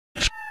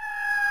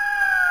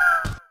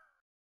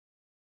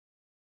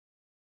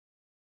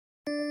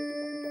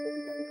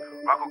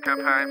Rocco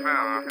kept paying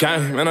film.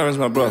 Gang, man, that's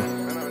my brother.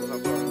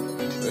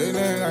 These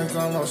niggas ain't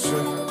talking about shit.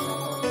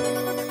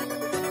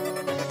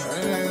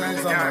 These niggas ain't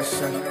talking about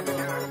shit.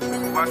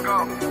 Rocco.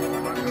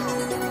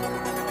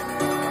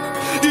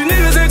 These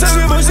niggas ain't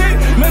talking about shit,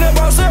 man, that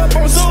boss up,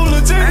 I'm so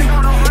legit.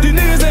 These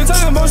niggas ain't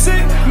talking about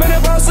shit, man,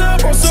 that boss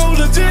up, I'm so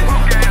legit.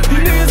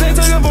 These niggas ain't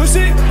talking about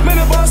shit, man,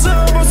 that boss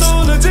up, I'm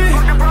so legit.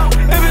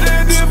 Every day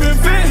a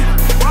different fit,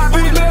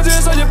 we love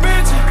just on your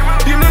bitch.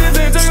 These niggas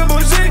ain't talking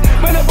about shit,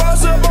 man, that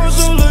boss up, I'm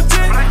so legit.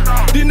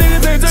 These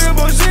niggas ain't talking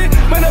about shit,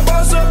 man, that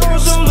boss up, I'm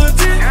so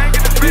legit.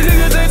 These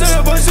niggas ain't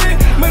talking about shit,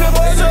 man, that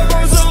boss up,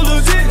 I'm so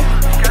legit.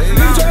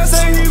 Niggas try to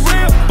say he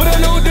real, but I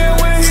know damn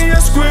well he a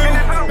squirrel.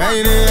 Man,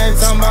 you niggas ain't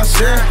talking about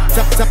shit.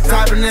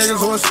 Type of niggas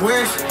who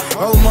switch.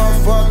 Oh,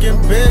 motherfucking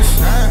bitch.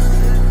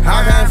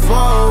 I can't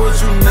fall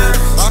with you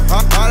niggas.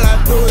 All I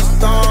do is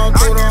storm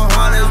through the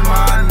hundreds,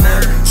 my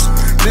nigga.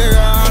 Nigga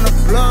on the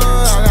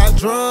blood, I got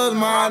drugs,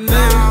 my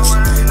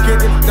nigga. Get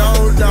the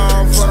dough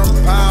down for them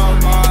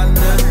pounds, my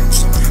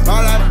nigga.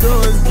 All I do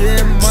is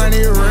get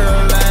money,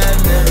 real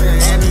ass nigga.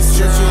 Any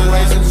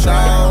situation,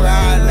 dog,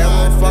 I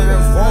never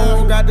fucking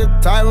fool. Got the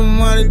type of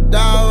money,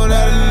 dog,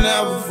 that I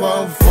never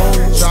fucking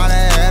fool.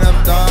 Tryna add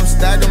up, dog, I'm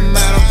stacking,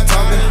 man, I'm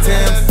talking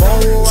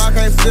tenfold. I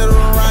can't sit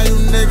around you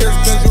niggas,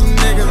 cause you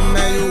niggas,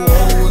 man, you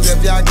old.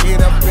 If y'all get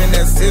up in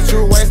that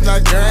situation, I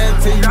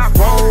guarantee you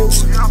fold.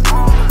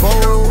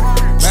 Fold,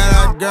 man,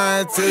 I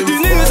guarantee you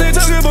These niggas ain't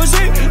talking about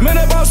shit, man,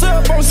 that boss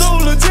up, I'm so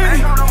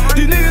legit.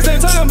 These niggas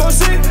ain't talking about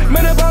shit,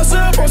 man, that boss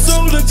up, I'm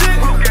so legit.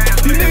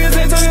 These niggas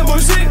ain't talking about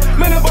shit,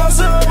 man, that boss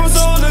up, I'm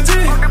so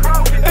legit.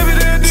 Every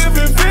day a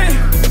different fit,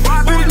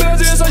 we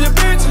love just on your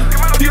bitch.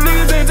 These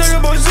niggas ain't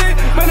talking about shit,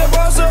 man, that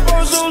boss up,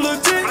 I'm so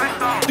legit.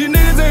 These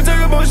niggas ain't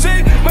talking about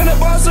shit, man, that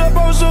boss up,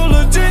 I'm so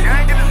legit.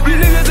 These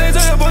niggas ain't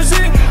talking about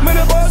shit, man,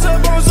 that boss up,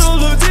 I'm so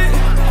legit.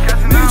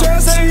 Niggas try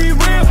to say he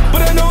real,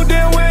 but I know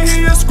damn well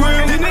he a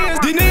squirrel. These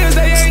niggas,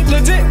 they ain't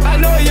legit. I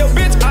know he a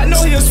bitch, I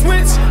know he a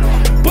switch.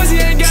 Pussy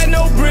ain't got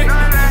no brick.